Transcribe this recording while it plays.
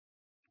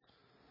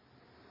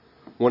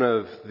One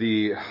of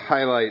the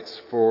highlights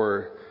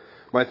for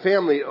my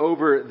family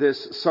over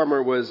this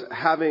summer was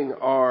having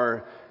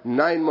our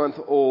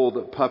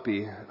 9-month-old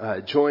puppy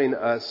join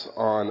us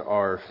on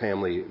our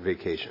family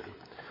vacation.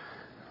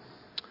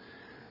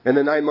 In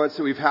the 9 months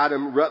that we've had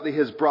him, Rutley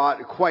has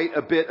brought quite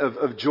a bit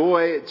of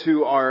joy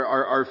to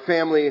our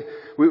family.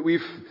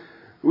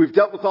 We've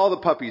dealt with all the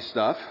puppy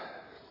stuff.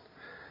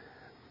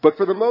 But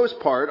for the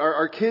most part,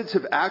 our kids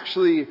have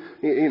actually,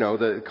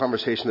 the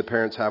conversation that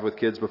parents have with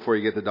kids before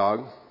you get the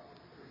dog.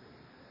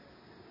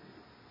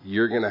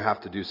 You're going to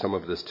have to do some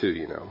of this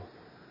too,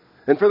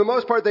 And for the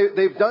most part,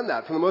 they've done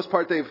that. For the most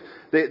part, they've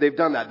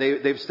done that.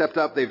 They've stepped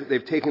up.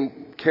 They've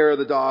taken care of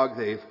the dog.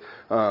 They've,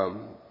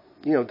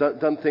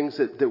 done things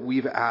that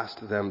we've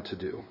asked them to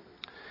do.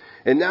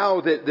 And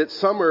now that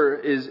summer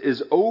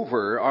is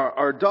over,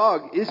 our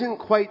dog isn't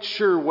quite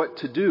sure what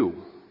to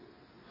do.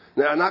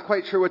 Now, I'm not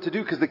quite sure what to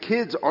do because the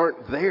kids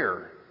aren't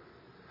there.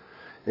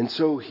 And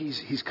so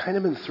he's kind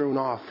of been thrown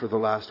off for the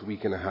last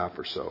week and a half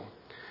or so.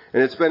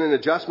 And it's been an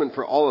adjustment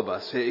for all of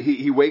us.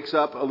 He wakes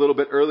up a little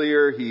bit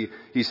earlier.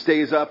 He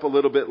stays up a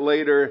little bit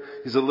later.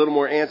 He's a little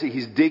more antsy.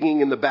 He's digging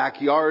in the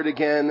backyard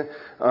again.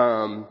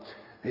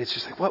 It's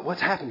just like,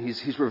 what's happened?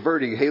 He's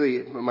reverting.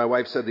 Haley, my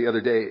wife, said the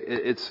other day,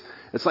 it's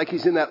like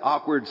he's in that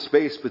awkward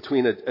space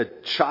between a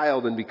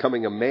child and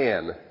becoming a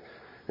man.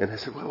 And I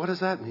said, well, what does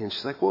that mean?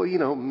 She's like, well,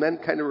 men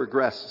kind of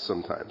regress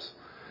sometimes.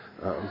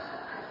 I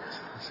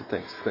said,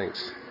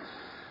 thanks.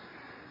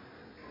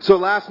 So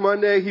last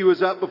Monday, he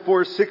was up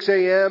before 6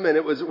 a.m. and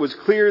it was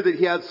clear that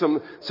he had some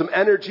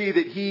energy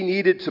that he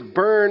needed to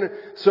burn.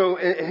 So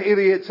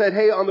Haley had said,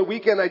 hey, on the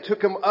weekend, I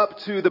took him up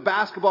to the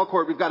basketball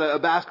court. We've got a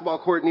basketball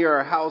court near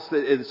our house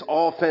that is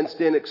all fenced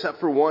in except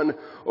for one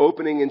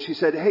opening. And she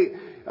said, hey,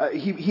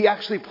 he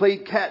actually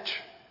played catch.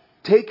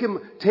 Take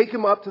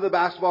him up to the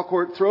basketball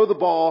court, throw the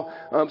ball.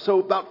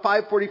 So about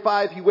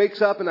 5:45, he wakes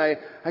up and I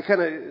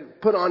kind of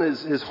put on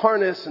his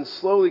harness and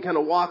slowly kind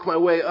of walk my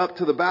way up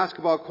to the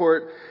basketball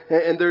court.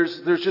 And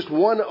there's just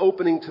one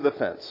opening to the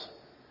fence.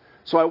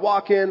 So I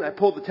walk in, I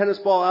pull the tennis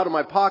ball out of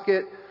my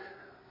pocket,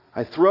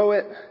 I throw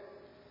it,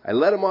 I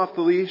let him off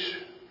the leash.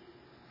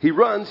 He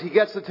runs, he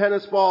gets the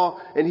tennis ball,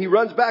 and he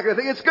runs back. And I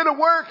think, it's going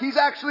to work. He's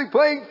actually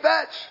playing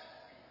fetch.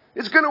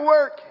 It's going to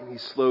work. And he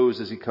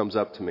slows as he comes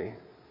up to me.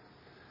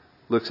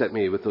 Looks at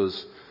me with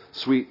those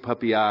sweet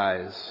puppy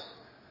eyes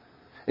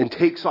and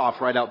takes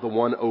off right out the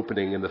one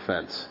opening in the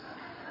fence.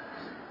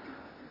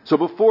 So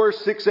before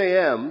 6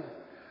 a.m.,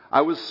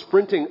 I was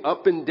sprinting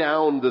up and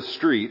down the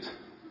street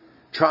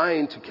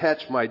trying to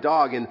catch my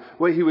dog. And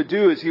what he would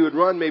do is he would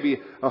run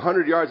maybe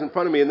 100 yards in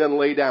front of me and then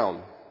lay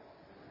down.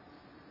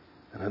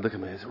 And I'd look at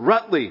him and I'd say,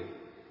 Rutley.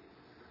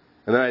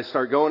 And then I'd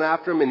start going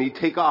after him and he'd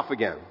take off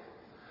again.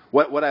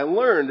 What I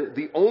learned,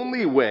 the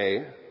only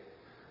way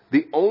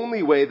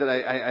that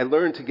I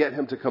learned to get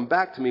him to come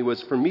back to me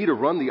was for me to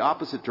run the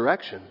opposite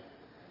direction.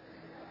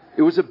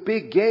 It was a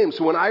big game.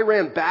 So when I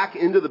ran back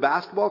into the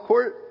basketball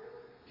court,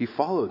 he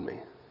followed me.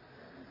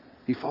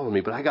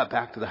 But I got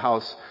back to the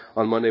house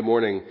on Monday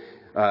morning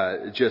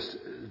just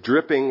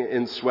dripping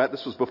in sweat.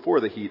 This was before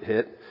the heat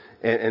hit.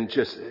 And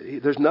just,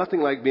 there's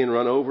nothing like being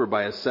run over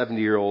by a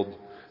 70-pound,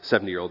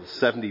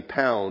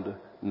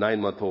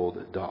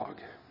 9-month-old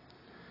dog.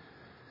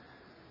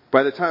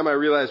 By the time I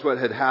realized what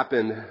had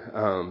happened,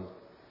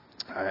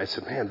 I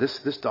said, man,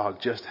 this dog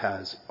just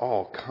has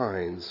all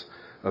kinds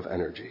of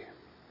energy.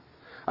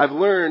 I've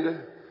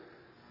learned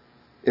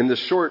in the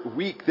short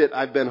week that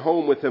I've been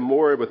home with him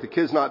more, with the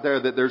kids not there,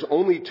 that there's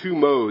only 2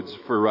 modes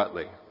for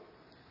Rutley.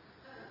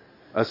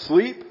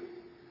 Asleep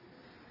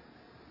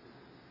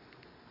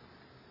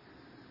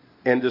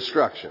and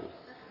destruction.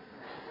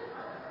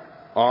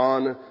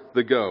 On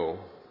the go.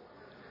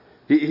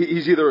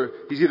 He's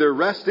either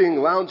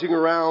resting, lounging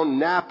around,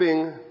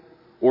 napping,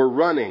 or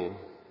running,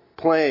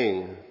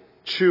 playing,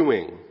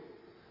 chewing.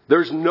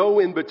 There's no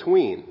in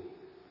between.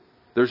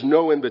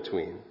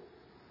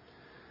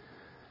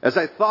 As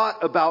I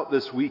thought about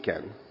this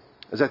weekend,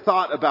 as I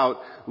thought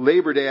about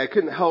Labor Day, I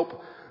couldn't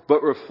help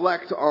but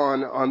reflect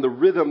on the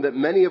rhythm that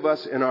many of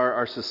us in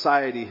our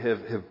society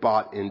have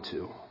bought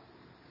into.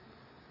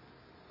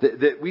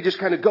 That we just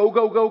kind of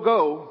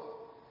go,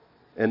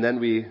 and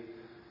then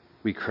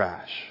we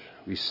crash.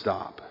 We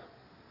stop.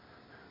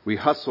 We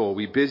hustle.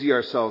 We busy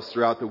ourselves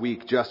throughout the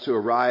week just to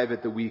arrive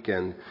at the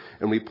weekend,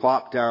 and we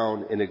plop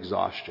down in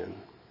exhaustion.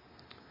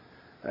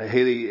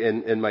 Haley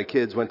and my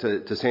kids went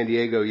to San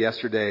Diego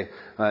yesterday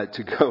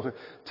to go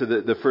to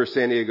the first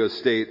San Diego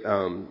State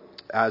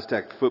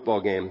Aztec football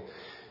game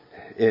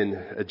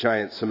in a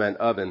giant cement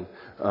oven.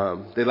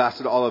 They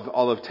lasted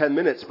all of 10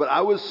 minutes, but I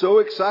was so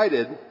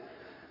excited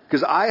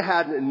because I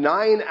had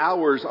 9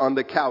 hours on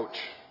the couch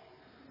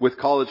with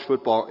college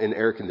football in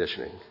air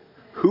conditioning.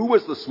 Who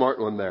was the smart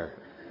one there?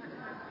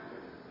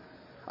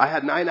 I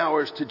had 9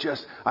 hours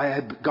I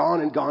had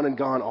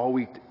gone all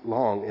week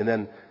long. And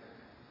then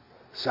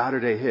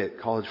Saturday hit,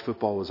 college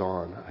football was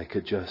on. I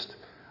could just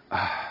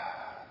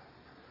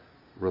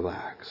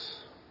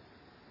relax.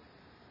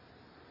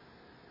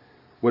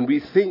 When we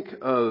think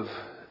of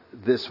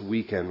this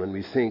weekend, when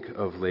we think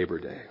of Labor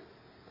Day,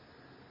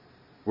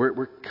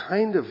 We're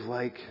kind of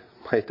like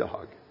my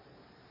dog.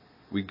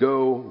 We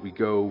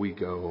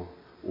go,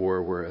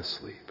 or we're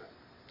asleep.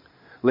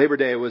 Labor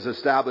Day was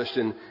established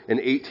in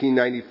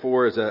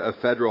 1894 as a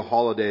federal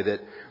holiday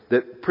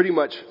that pretty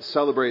much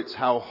celebrates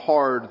how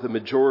hard the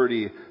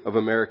majority of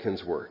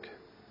Americans work.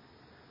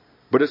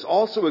 But it's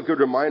also a good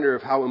reminder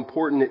of how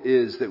important it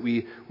is that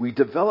we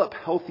develop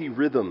healthy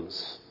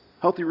rhythms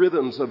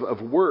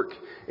of work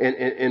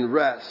and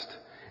rest.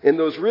 And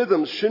those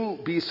rhythms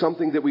shouldn't be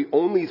something that we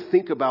only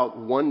think about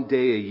one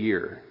day a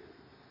year.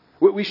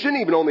 We shouldn't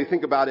even only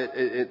think about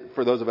it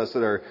for those of us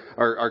that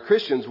are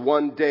Christians,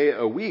 one day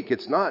a week.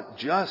 It's not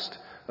just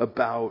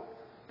about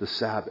the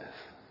Sabbath.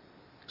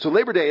 So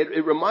Labor Day,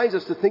 it reminds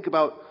us to think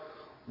about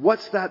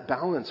what's that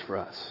balance for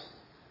us?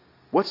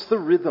 What's the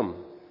rhythm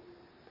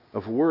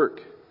of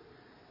work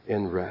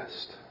and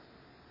rest?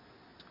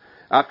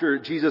 After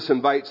Jesus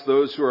invites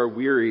those who are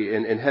weary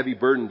and heavy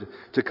burdened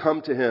to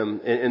come to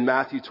him in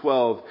Matthew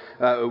 12,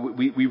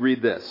 we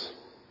read this.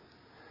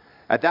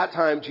 At that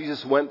time,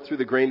 Jesus went through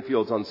the grain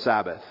fields on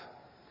Sabbath.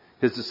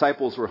 His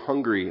disciples were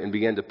hungry and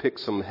began to pick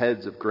some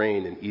heads of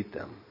grain and eat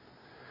them.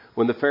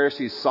 When the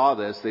Pharisees saw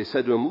this, they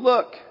said to him,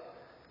 "Look,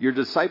 your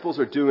disciples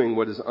are doing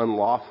what is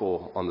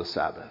unlawful on the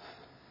Sabbath."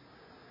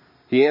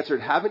 He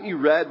answered, "Haven't you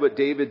read what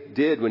David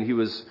did when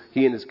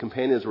he and his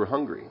companions were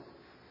hungry?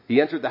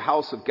 He entered the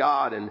house of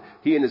God, and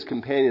he and his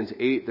companions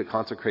ate the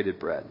consecrated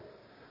bread,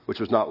 which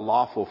was not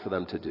lawful for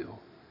them to do,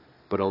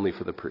 but only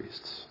for the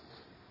priests.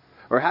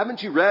 Or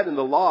haven't you read in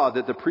the law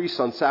that the priests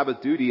on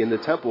Sabbath duty in the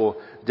temple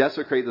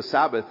desecrate the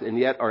Sabbath and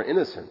yet are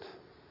innocent?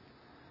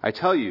 I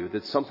tell you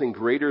that something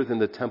greater than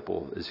the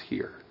temple is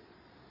here.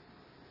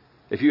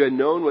 If you had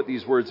known what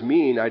these words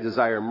mean, 'I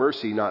desire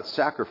mercy, not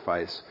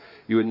sacrifice,'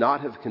 you would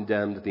not have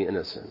condemned the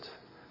innocent.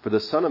 For the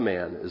Son of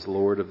Man is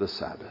Lord of the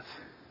Sabbath."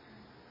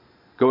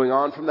 Going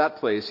on from that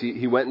place,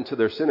 he went into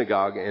their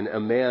synagogue, and a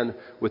man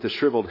with a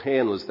shriveled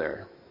hand was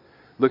there.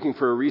 Looking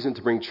for a reason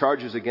to bring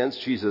charges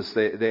against Jesus,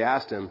 they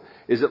asked him,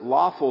 "Is it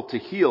lawful to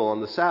heal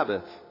on the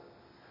Sabbath?"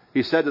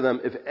 He said to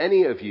them, "If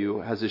any of you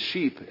has a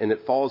sheep and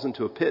it falls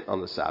into a pit on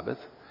the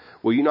Sabbath,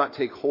 will you not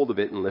take hold of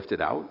it and lift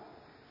it out?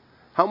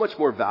 How much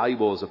more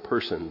valuable is a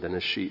person than a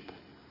sheep?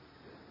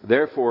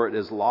 Therefore it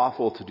is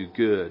lawful to do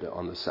good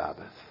on the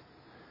Sabbath."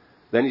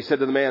 Then he said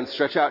to the man,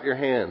 "Stretch out your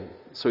hand."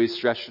 So he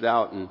stretched it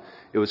out, and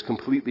it was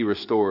completely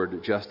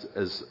restored, just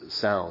as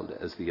sound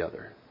as the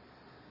other.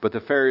 But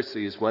the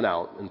Pharisees went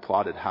out and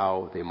plotted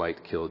how they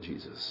might kill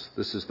Jesus.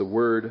 This is the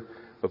word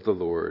of the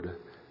Lord.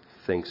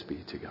 Thanks be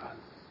to God.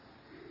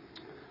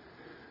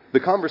 The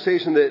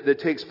conversation that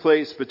takes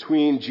place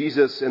between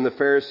Jesus and the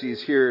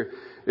Pharisees here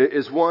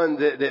is one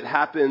that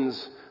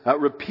happens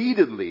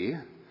repeatedly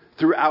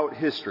throughout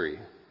history.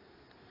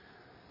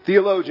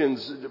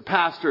 Theologians,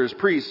 pastors,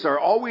 priests are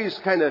always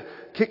kind of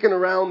kicking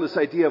around this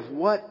idea of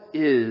what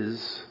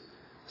is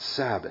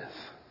Sabbath.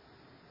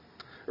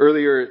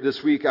 Earlier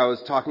this week, I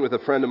was talking with a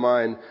friend of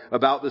mine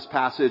about this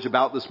passage,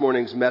 about this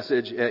morning's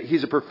message.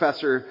 He's a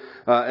professor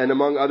and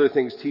among other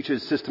things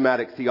teaches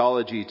systematic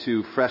theology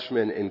to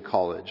freshmen in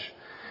college.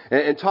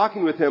 And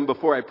talking with him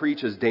before I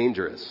preach is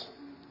dangerous.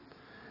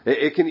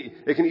 It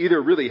can either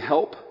really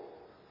help,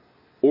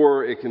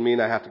 or it can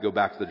mean I have to go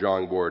back to the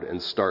drawing board and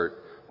start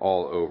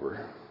all over.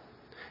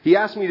 He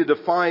asked me to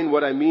define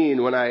what I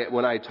mean when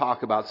I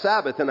talk about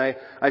Sabbath, and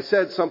I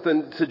said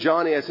something to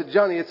Johnny. I said,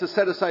 "Johnny, it's a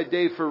set-aside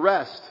day for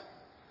rest."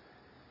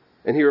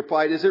 And he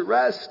replied, "Is it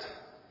rest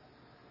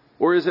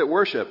or is it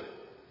worship?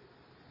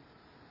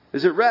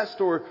 Is it rest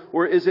or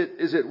is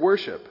it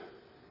worship?"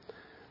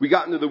 We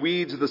got into the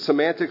weeds of the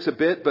semantics a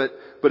bit,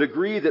 but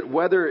agree that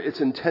whether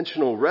it's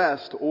intentional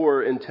rest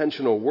or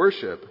intentional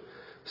worship,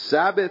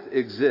 Sabbath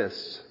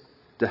exists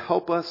to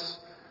help us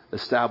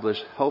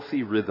establish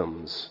healthy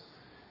rhythms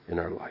in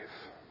our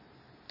life.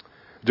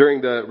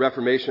 During the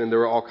Reformation, there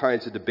were all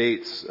kinds of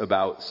debates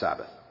about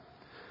Sabbath.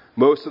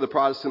 Most of the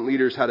Protestant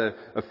leaders had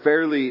a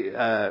fairly,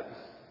 I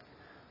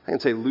can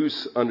say,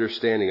 loose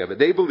understanding of it.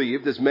 They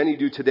believed, as many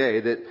do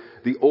today, that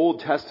the Old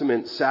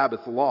Testament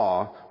Sabbath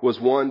law was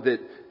one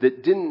that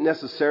didn't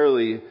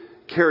necessarily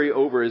carry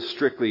over as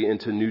strictly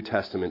into New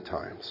Testament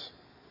times.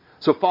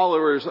 So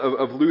followers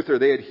of Luther,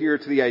 they adhere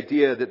to the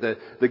idea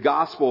that the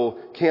gospel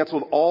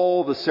canceled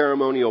all the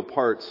ceremonial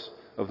parts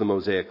of the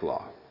Mosaic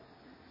law.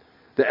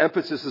 The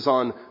emphasis is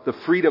on the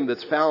freedom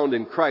that's found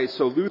in Christ.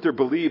 So Luther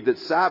believed that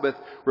Sabbath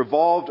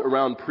revolved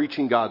around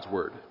preaching God's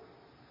word.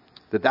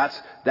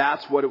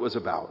 That's what it was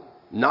about,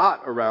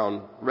 not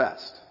around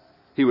rest.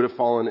 He would have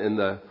fallen in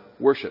the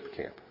worship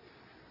camp.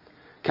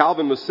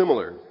 Calvin was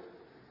similar,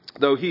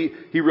 though he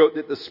wrote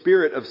that the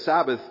spirit of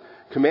Sabbath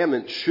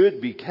commandment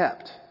should be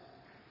kept.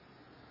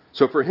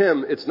 So for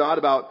him, it's not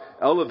about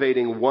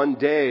elevating one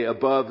day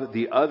above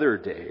the other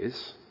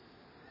days.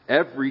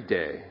 Every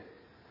day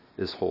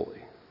is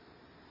holy.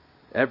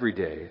 Every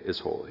day is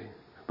holy.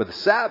 But the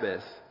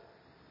Sabbath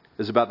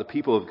is about the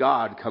people of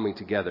God coming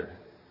together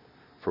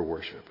for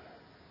worship.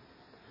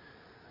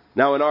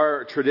 Now, in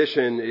our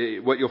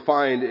tradition, what you'll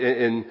find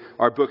in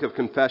our book of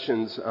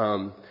Confessions,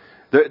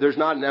 There's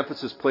not an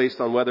emphasis placed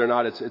on whether or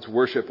not it's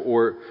worship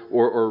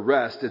or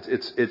rest.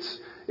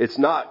 It's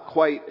not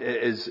quite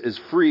as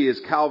free as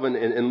Calvin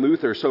and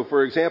Luther. So,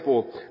 for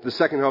example, the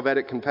Second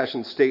Helvetic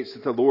Confession states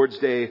that the Lord's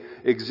Day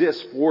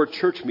exists for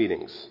church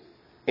meetings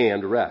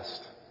and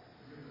rest.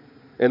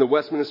 And the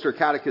Westminster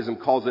Catechism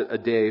calls it a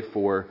day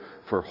for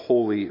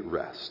holy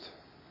rest.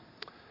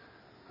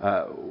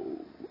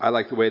 I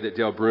like the way that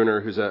Dale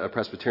Bruner, who's a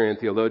Presbyterian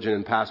theologian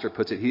and pastor,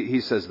 puts it. He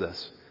says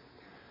this: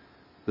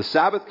 the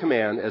Sabbath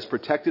command, as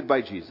protected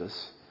by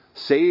Jesus,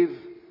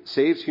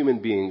 saves human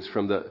beings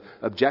from the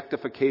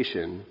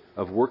objectification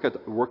of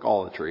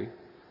workolatry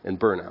and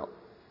burnout.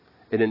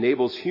 It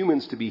enables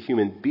humans to be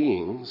human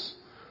beings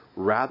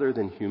rather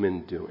than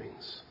human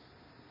doings.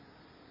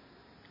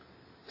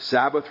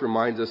 Sabbath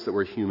reminds us that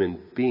we're human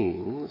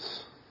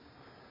beings,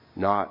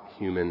 not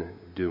human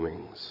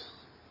doings.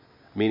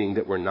 Meaning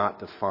that we're not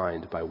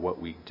defined by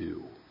what we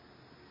do.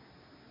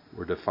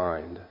 We're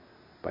defined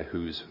by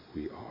whose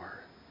we are.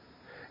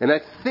 And I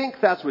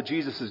think that's what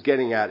Jesus is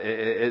getting at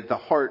the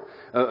heart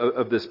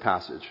of this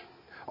passage.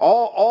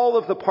 All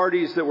of the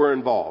parties that were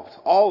involved,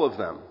 all of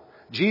them,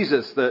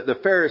 Jesus, the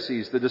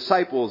Pharisees, the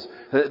disciples,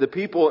 the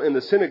people in the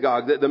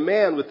synagogue, the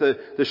man with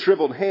the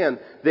shriveled hand,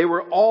 they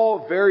were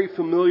all very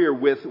familiar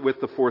with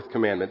the fourth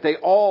commandment. They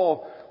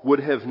all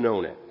would have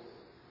known it.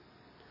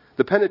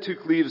 The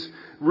Pentateuch leaves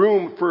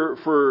room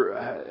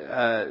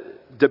for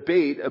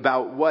debate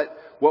about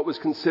what was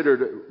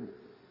considered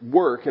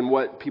work and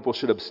what people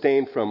should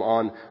abstain from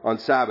on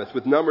Sabbath,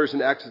 with Numbers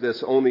and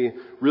Exodus only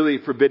really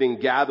forbidding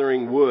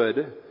gathering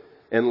wood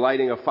and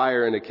lighting a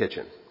fire in a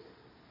kitchen.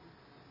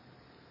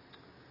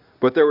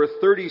 But there were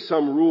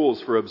 30-some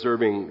rules for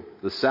observing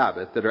the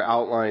Sabbath that are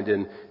outlined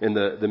in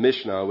the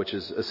Mishnah, which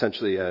is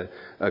essentially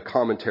a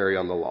commentary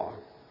on the law.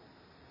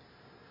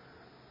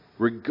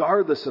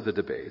 Regardless of the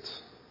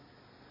debates,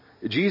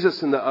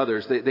 Jesus and the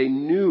others, they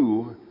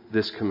knew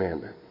this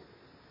commandment.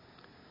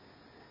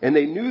 And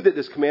they knew that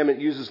this commandment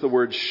uses the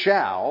word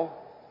shall,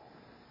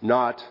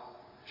 not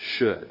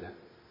should.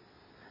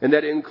 And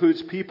that it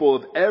includes people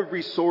of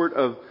every sort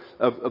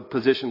of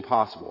position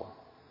possible.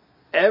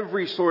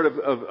 Every sort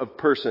of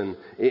person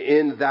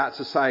in that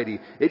society.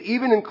 It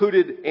even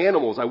included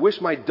animals. I wish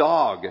my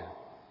dog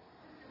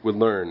would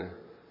learn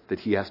that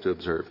he has to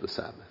observe the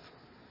Sabbath.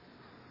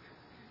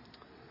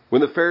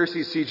 When the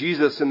Pharisees see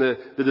Jesus and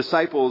the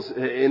disciples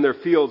in their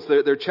fields,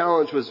 their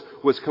challenge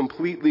was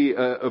completely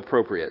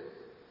appropriate.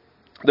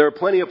 There are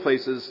plenty of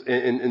places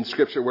in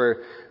Scripture where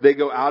they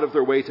go out of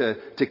their way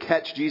to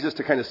catch Jesus,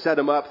 to kind of set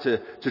him up,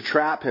 to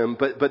trap him.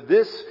 But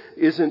this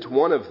isn't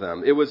one of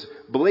them. It was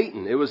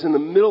blatant. It was in the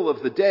middle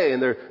of the day,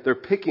 and they're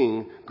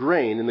picking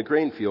grain in the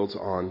grain fields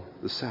on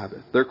the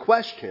Sabbath. Their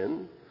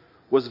question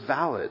was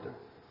valid.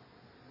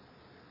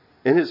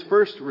 And his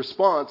first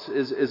response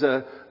is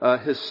a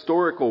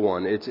historical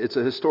one. It's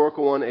a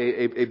historical one,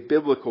 a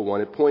biblical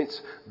one. It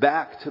points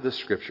back to the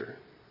Scripture.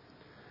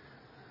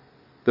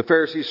 The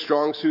Pharisees'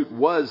 strong suit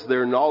was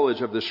their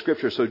knowledge of the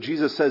Scripture. So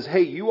Jesus says,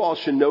 hey, you all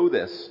should know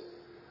this.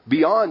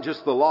 Beyond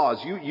just the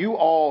laws, you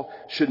all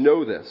should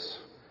know this.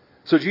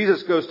 So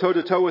Jesus goes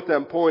toe-to-toe with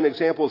them, pulling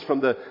examples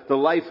from the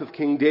life of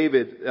King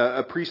David,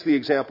 a priestly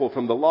example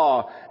from the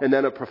law, and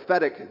then a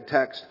prophetic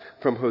text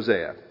from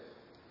Hosea.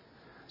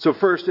 So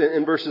first,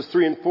 in verses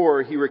 3 and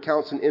 4, he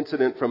recounts an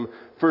incident from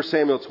 1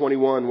 Samuel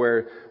 21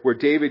 where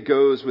David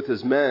goes with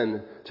his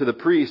men to the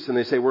priest and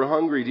they say, we're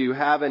hungry, do you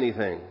have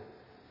anything?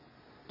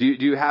 Do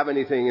you have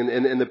anything?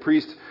 And the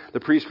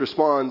priest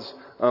responds,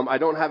 I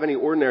don't have any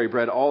ordinary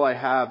bread. All I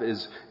have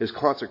is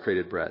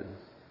consecrated bread.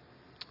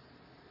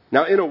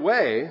 Now, in a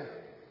way,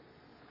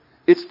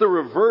 it's the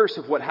reverse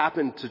of what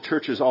happened to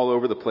churches all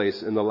over the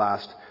place in the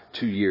last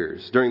 2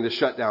 years during the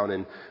shutdown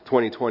in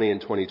 2020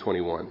 and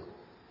 2021.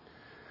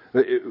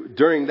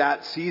 During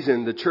that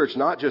season, the church,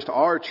 not just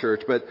our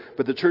church, but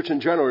the church in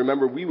general,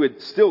 remember, we would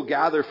still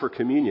gather for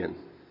communion.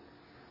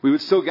 We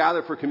would still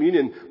gather for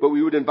communion, but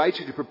we would invite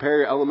you to prepare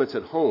your elements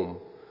at home,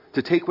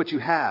 to take what you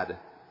had,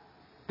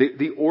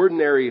 the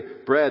ordinary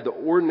bread, the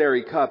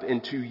ordinary cup,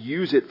 and to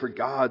use it for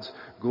God's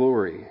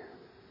glory.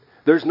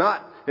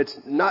 It's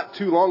not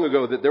too long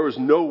ago that there was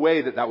no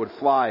way that would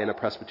fly in a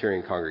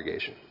Presbyterian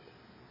congregation.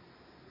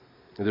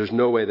 There's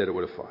no way that it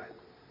would have flied.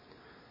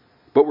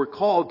 But we're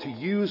called to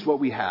use what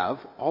we have,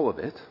 all of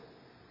it,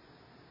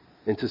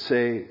 and to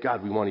say,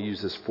 God, we want to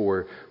use this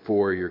for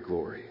your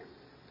glory.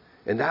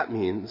 And that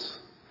means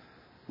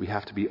we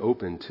have to be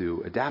open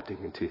to adapting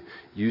and to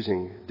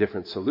using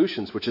different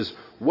solutions, which is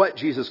what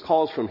Jesus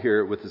calls from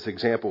here with this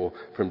example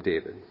from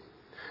David.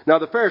 Now,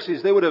 the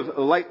Pharisees, they would have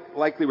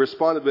likely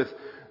responded with,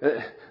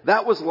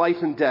 that was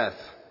life and death.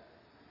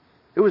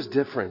 It was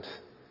different.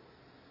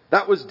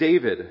 That was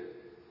David.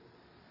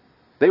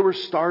 They were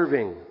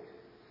starving.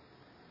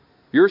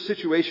 Your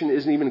situation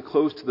isn't even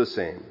close to the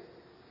same.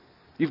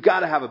 You've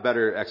got to have a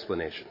better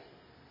explanation.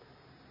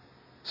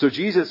 So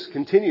Jesus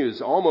continues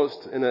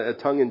almost in a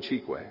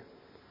tongue-in-cheek way.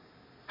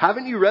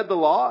 Haven't you read the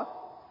law?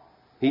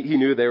 He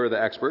knew they were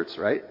the experts,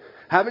 right?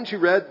 Haven't you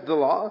read the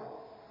law?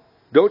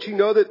 Don't you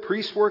know that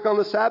priests work on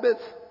the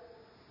Sabbath?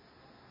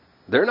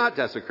 They're not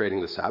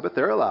desecrating the Sabbath.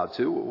 They're allowed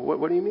to.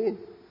 What do you mean?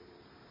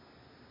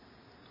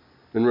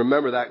 And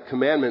remember, that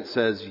commandment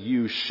says,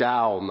 you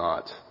shall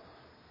not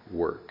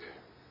work.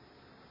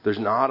 There's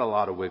not a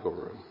lot of wiggle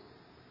room.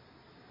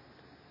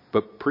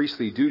 But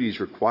priestly duties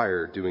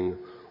require doing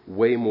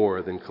way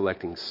more than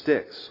collecting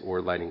sticks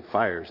or lighting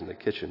fires in the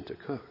kitchen to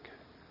cook.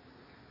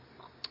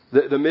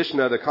 The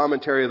Mishnah, the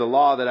commentary of the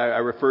law that I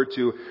referred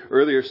to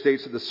earlier,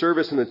 states that the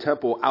service in the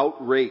temple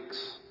outranks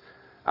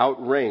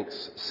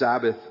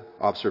Sabbath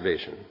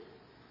observation.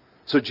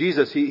 So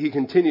Jesus, he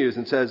continues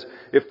and says,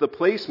 if the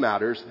place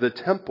matters,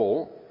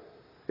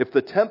 if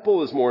the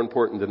temple is more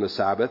important than the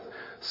Sabbath,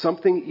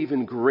 something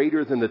even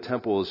greater than the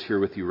temple is here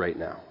with you right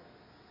now.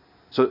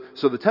 So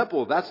the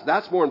temple,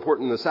 that's more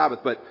important than the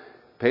Sabbath, but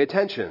pay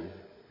attention.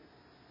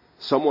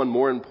 Someone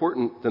more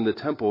important than the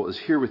temple is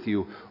here with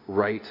you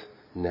right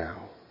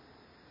now.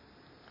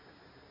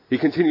 He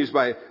continues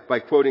by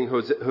quoting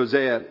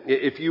Hosea.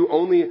 If you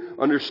only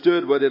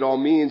understood what it all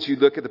means,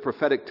 you'd look at the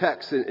prophetic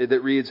text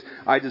that reads,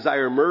 I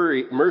desire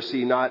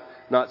mercy, not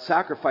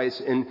sacrifice.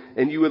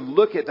 And you would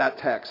look at that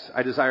text,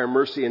 I desire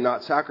mercy and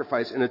not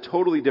sacrifice, in a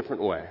totally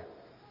different way.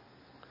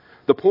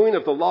 The point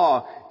of the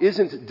law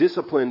isn't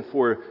discipline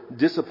for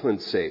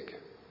discipline's sake.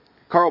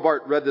 Karl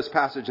Barth read this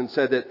passage and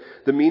said that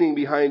the meaning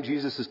behind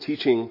Jesus'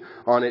 teaching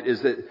on it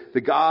is that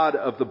the God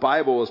of the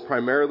Bible is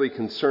primarily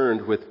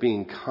concerned with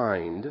being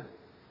kind,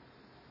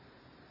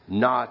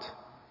 not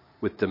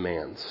with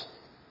demands.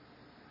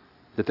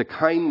 That the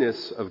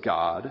kindness of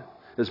God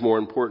is more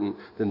important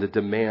than the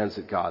demands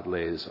that God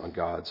lays on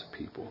God's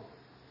people.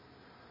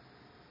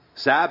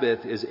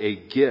 Sabbath is a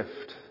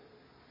gift.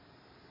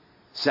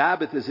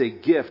 Sabbath is a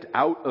gift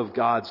out of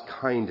God's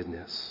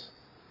kindness.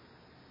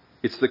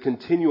 It's the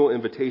continual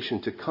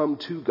invitation to come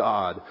to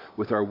God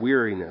with our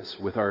weariness,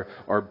 with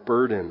our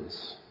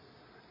burdens,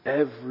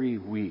 every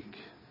week.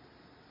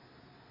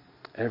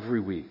 Every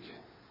week.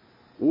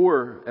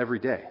 Or every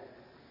day,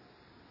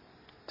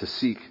 to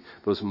seek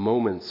those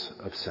moments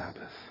of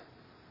Sabbath.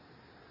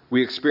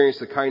 We experience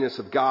the kindness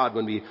of God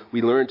when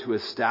we learn to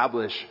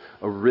establish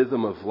a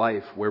rhythm of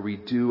life where we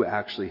do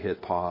actually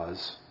hit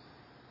pause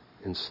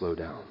and slow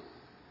down.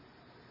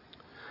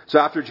 So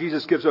after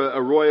Jesus gives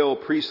a royal,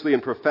 priestly,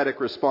 and prophetic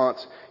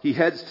response, he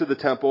heads to the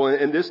temple,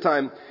 and this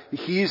time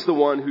he's the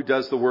one who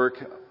does the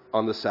work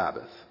on the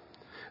Sabbath.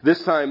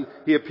 This time,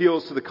 he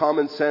appeals to the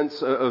common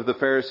sense of the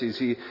Pharisees.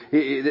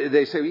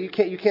 They say, you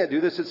can't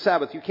do this. It's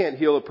Sabbath. You can't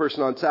heal a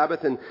person on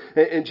Sabbath.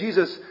 And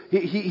Jesus,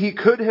 he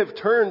could have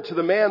turned to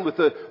the man with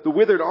the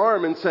withered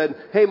arm and said,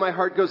 hey, my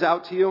heart goes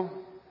out to you.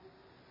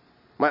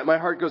 My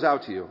heart goes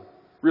out to you.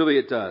 Really,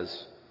 it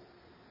does.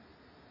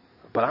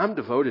 But I'm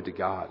devoted to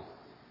God.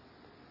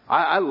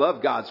 I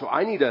love God, so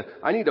I need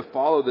to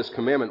follow this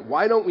commandment.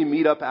 Why don't we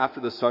meet up after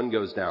the sun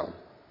goes down?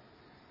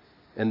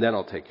 And then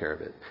I'll take care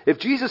of it. If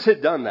Jesus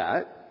had done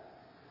that,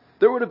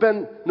 there would have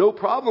been no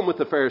problem with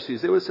the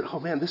Pharisees. They would have said, oh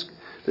man,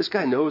 this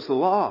guy knows the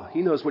law.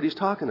 He knows what he's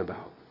talking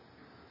about.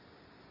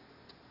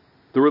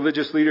 The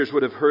religious leaders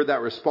would have heard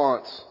that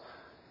response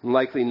and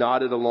likely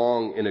nodded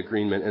along in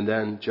agreement and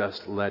then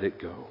just let it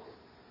go.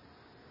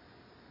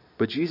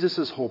 But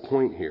Jesus' whole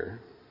point here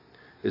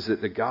is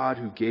that the God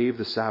who gave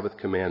the Sabbath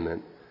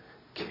commandment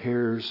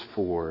cares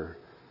for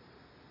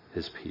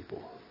his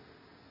people.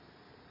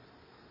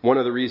 One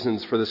of the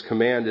reasons for this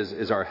command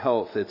is our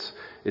health.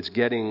 It's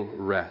getting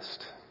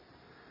rest.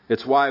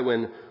 It's why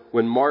when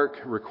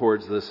Mark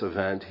records this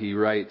event, he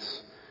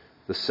writes,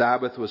 the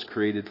Sabbath was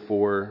created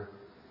for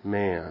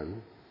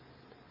man,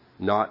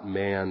 not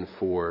man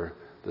for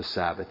the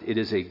Sabbath. It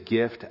is a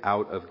gift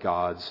out of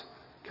God's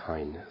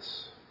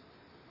kindness.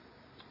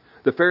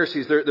 The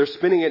Pharisees, they're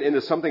spinning it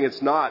into something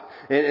it's not.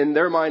 And in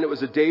their mind, it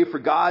was a day for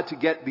God to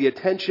get the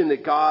attention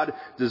that God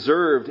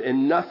deserved.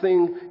 And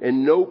nothing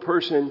and no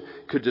person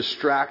could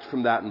distract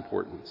from that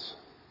importance.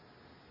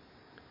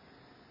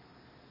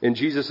 In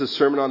Jesus'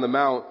 Sermon on the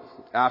Mount,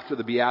 after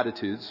the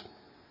Beatitudes,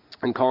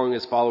 and calling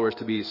his followers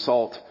to be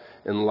salt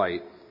and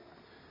light,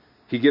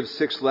 he gives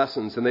 6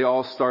 lessons, and they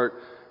all start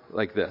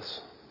like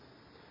this.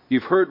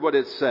 You've heard what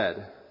it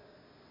said.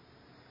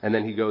 And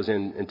then he goes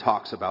in and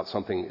talks about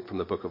something from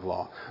the book of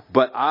law.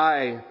 But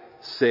I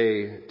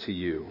say to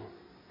you.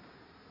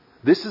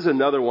 This is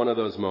another one of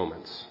those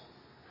moments.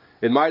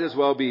 It might as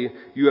well be,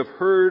 you have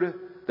heard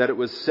that it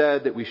was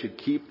said that we should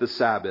keep the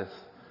Sabbath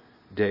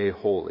day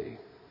holy.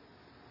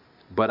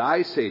 But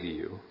I say to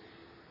you,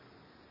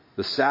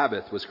 the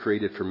Sabbath was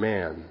created for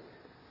man,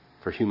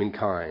 for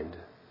humankind,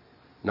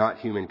 not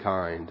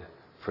humankind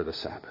for the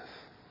Sabbath.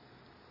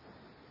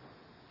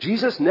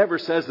 Jesus never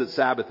says that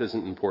Sabbath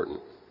isn't important.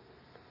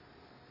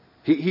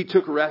 He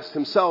took rest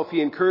himself.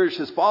 He encouraged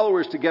his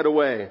followers to get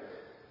away.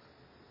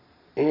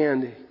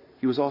 And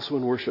he was also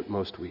in worship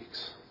most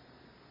weeks.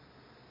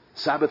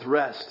 Sabbath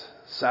rest,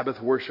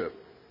 Sabbath worship,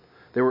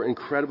 they were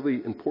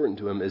incredibly important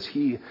to him as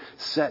he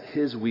set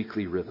his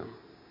weekly rhythm.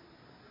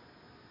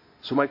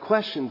 So my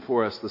question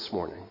for us this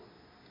morning,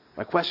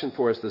 my question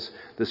for us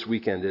this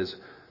weekend is,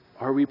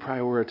 are we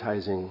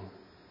prioritizing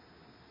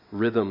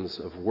rhythms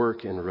of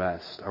work and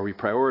rest? Are we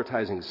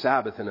prioritizing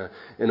Sabbath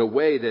in a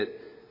way that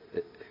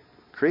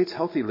creates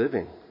healthy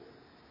living?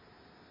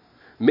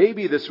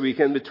 Maybe this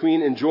weekend,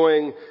 between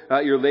enjoying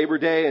your Labor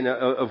Day and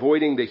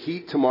avoiding the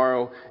heat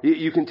tomorrow,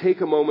 you can take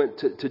a moment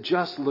to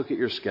just look at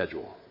your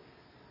schedule.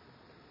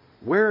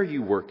 Where are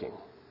you working?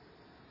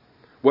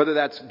 Whether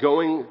that's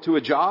going to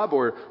a job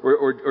or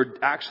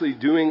actually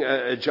doing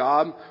a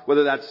job,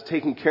 whether that's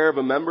taking care of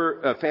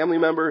a family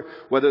member,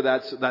 whether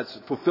that's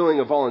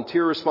fulfilling a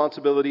volunteer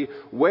responsibility,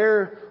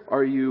 where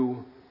are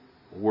you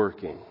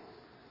working?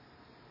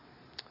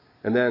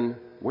 And then,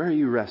 where are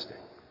you resting?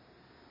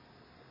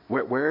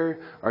 Where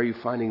are you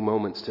finding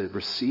moments to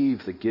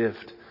receive the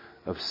gift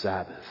of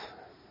Sabbath?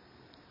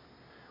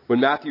 When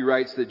Matthew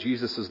writes that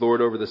Jesus is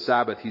Lord over the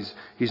Sabbath,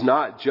 he's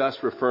not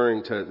just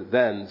referring to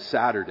then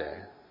Saturday,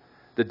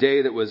 the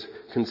day that was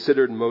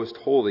considered most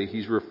holy.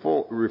 He's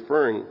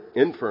inferring,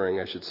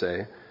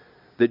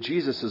 that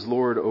Jesus is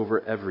Lord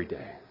over every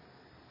day.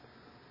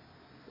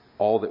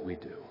 All that we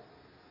do.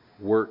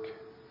 Work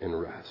and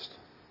rest.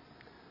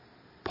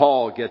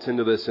 Paul gets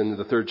into this in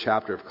the 3rd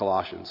chapter of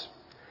Colossians.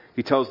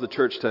 He tells the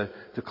church to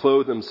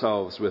clothe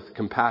themselves with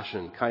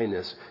compassion,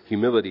 kindness,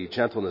 humility,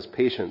 gentleness,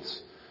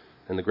 patience,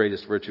 and the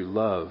greatest virtue,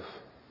 love,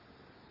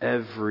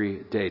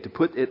 every day. To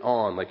put it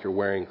on like you're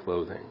wearing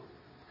clothing.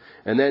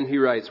 And then he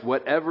writes,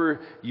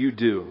 whatever you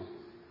do,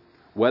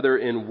 whether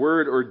in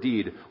word or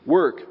deed,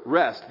 work,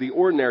 rest, the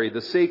ordinary, the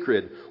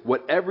sacred,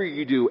 whatever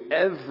you do,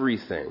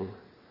 everything,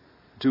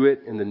 do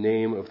it in the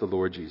name of the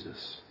Lord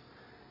Jesus,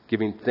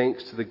 giving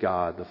thanks to the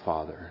God the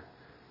Father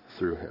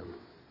through him.